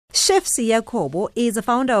Chef Siya Kobo is a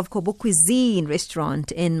founder of Kobo Cuisine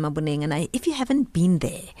restaurant in Maboneng, and if you haven't been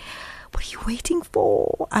there, what are you waiting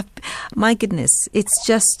for? My goodness, it's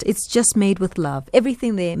just made with love.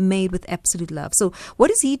 Everything there made with absolute love. So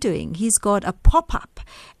what is he doing? He's got a pop-up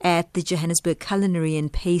at the Johannesburg Culinary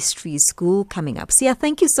and Pastry School coming up. Siya,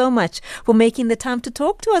 thank you so much for making the time to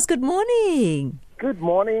talk to us. Good morning. Good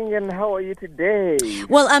morning, and how are you today?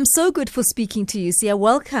 Well, I'm so good for speaking to you, Siya.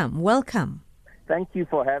 Welcome. Thank you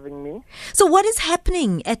for having me. So what is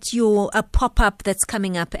happening at your pop-up that's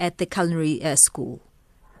coming up at the culinary school?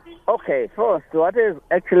 Okay, first, what is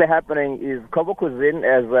actually happening is Kobo Cuisine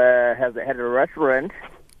has had a restaurant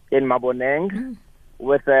in Maboneng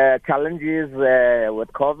with challenges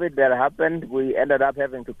with COVID that happened. We ended up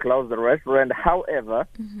having to close the restaurant. However,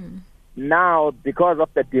 now, because of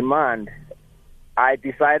the demand, I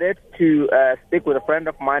decided to speak with a friend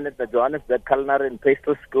of mine at the Johannesburg Culinary and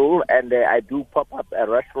Pastry School, and I do pop up a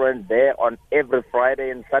restaurant there on every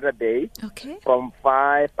Friday and Saturday from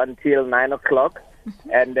 5 until 9 o'clock.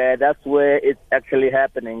 And that's where it's actually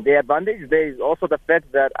happening. The advantage there is also the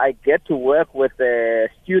fact that I get to work with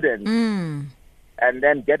students and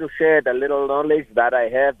then get to share the little knowledge that I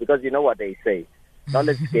have, because you know what they say.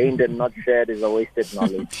 Knowledge gained and not shared is a wasted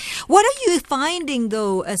knowledge. What are you finding,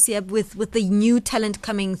 though, Siya, with the new talent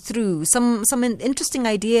coming through? Some interesting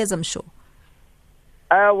ideas, I'm sure.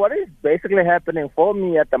 What is basically happening for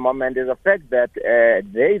me at the moment is the fact that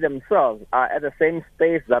they themselves are at the same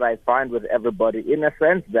space that I find with everybody, in a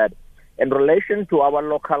sense that in relation to our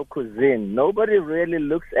local cuisine, nobody really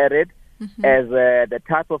looks at it as the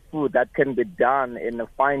type of food that can be done in a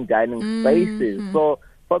fine dining spaces. So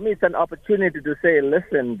for me, it's an opportunity to say,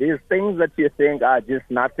 listen, these things that you think are just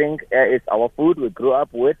nothing, it's our food we grew up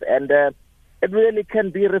with, and it really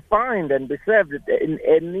can be refined and be served in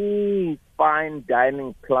any fine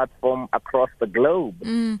dining platform across the globe.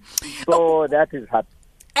 So that is happening.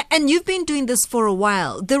 And you've been doing this for a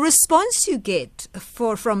while. The response you get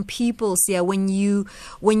from people, Siya, when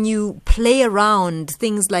you play around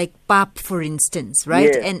things like pap, for instance,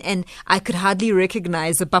 right? Yes. And I could hardly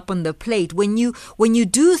recognize a pap on the plate. When you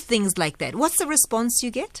do things like that, what's the response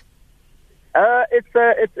you get?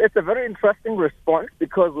 It's a very interesting response,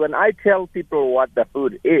 because when I tell people what the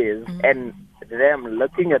food is and them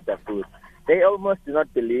looking at the food, they almost do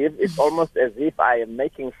not believe. It's almost as if I am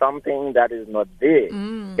making something that is not there.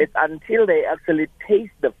 It's until they actually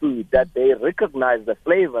taste the food that they recognize the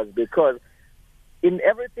flavors, because in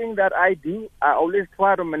everything that I do, I always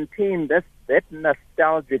try to maintain that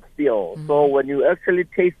nostalgic feel. So when you actually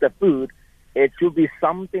taste the food, it should be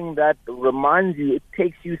something that reminds you, it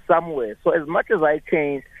takes you somewhere. So as much as I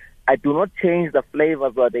change, I do not change the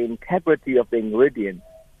flavors or the integrity of the ingredients.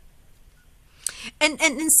 And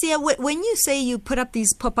Siya, when you say you put up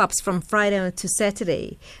these pop-ups from Friday to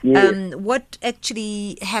Saturday, what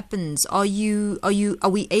actually happens? Are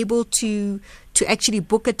we able to actually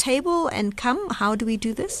book a table and come? How do we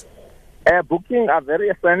do this? Booking are very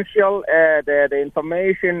essential. The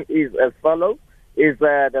information is as follows. There's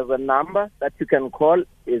a number that you can call,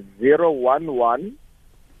 is 011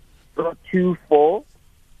 024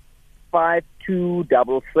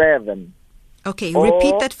 5277. Okay,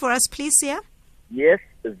 repeat that for us, please, Siya. Yes,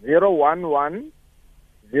 011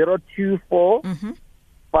 024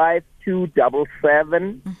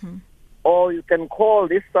 5277. Or you can call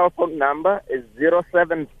this cell phone number, is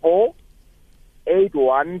 074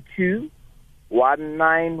 812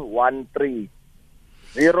 1913.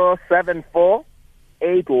 074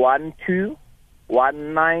 812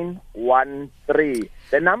 1913.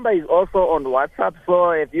 The number is also on WhatsApp, so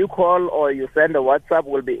if you call or you send a WhatsApp,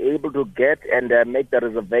 we'll be able to get and make the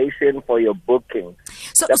reservation for your booking.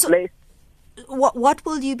 What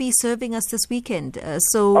will you be serving us this weekend?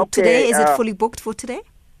 Today, is it fully booked for today?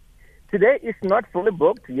 Today is not fully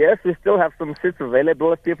booked. Yes, we still have some seats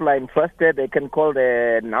available. If people are interested, they can call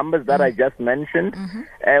the numbers that I just mentioned.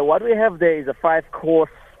 What we have there is a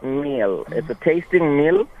 5-course meal. It's a tasting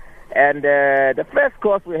meal. And the first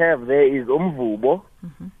course we have there is umvubo,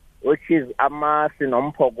 which is amas in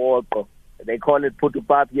umpogoko. They call it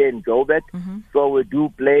putupap here in Joburg. So we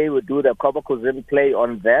do the Kobo Cuisine play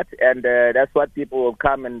on that, and that's what people will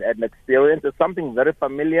come and experience. It's something very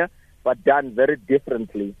familiar, but done very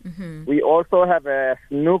differently. We also have a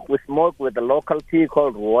snook we smoke with a local tea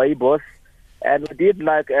called rooibos, and we did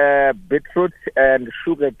like beetroot and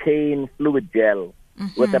sugar cane fluid gel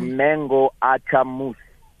with a mango acha mousse.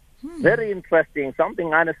 Very interesting,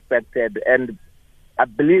 something unexpected, and I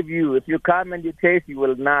believe you, if you come and you taste, you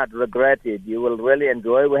will not regret it. You will really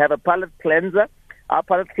enjoy. We have a palate cleanser. Our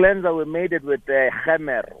palate cleanser, we made it with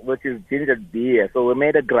hammer, which is ginger beer. So we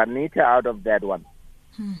made a granita out of that one.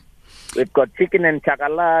 We've got chicken and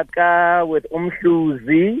chakalaka with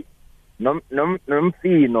umhluzi,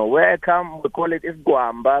 nomfino. Where I come, we call it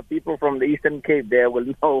isguamba. People from the Eastern Cape there will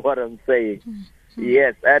know what I'm saying.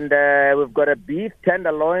 Yes, and we've got a beef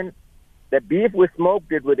tenderloin. The beef, we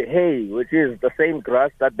smoked it with hay, which is the same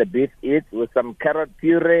grass that the beef eats, with some carrot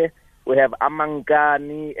puree. We have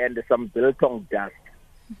amangani and some biltong dust.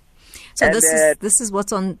 So and, this is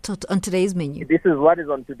what's on today's menu. This is what is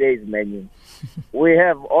on today's menu. We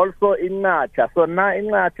have also ingacha. So now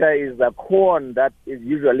ingacha is a corn that is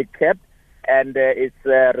usually kept, and it's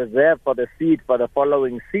reserved for the seed for the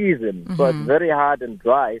following season. So it's very hard and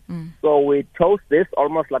dry. So we toast this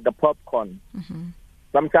almost like a popcorn.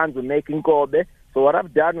 Sometimes we make inkobe. So what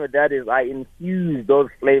I've done with that is I infuse those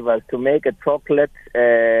flavors to make a chocolate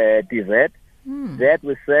dessert. That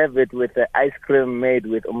we serve it with ice cream made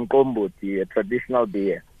with umqombothi, a traditional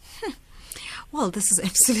beer. Well, this is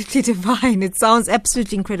absolutely divine. It sounds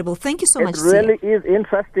absolutely incredible. Thank you so much. It really is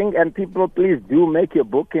interesting, and people, please do make your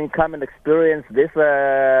booking, come and experience this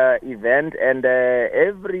event. And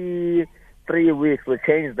every 3 weeks we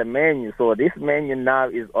change the menu. So this menu now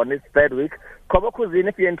is on its 3rd week. Kobo Cuisine,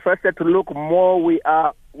 if you're interested to look more,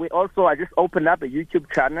 I just opened up a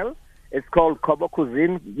YouTube channel. It's called Kobo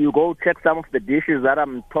Cuisine. You go check some of the dishes that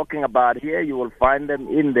I'm talking about here. You will find them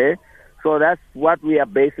in there. So that's what we are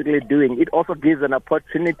basically doing. It also gives an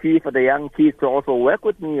opportunity for the young kids to also work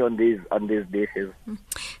with me on these dishes.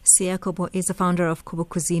 Sia Kobo is the founder of Kobo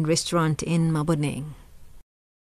Cuisine restaurant in Maboneng.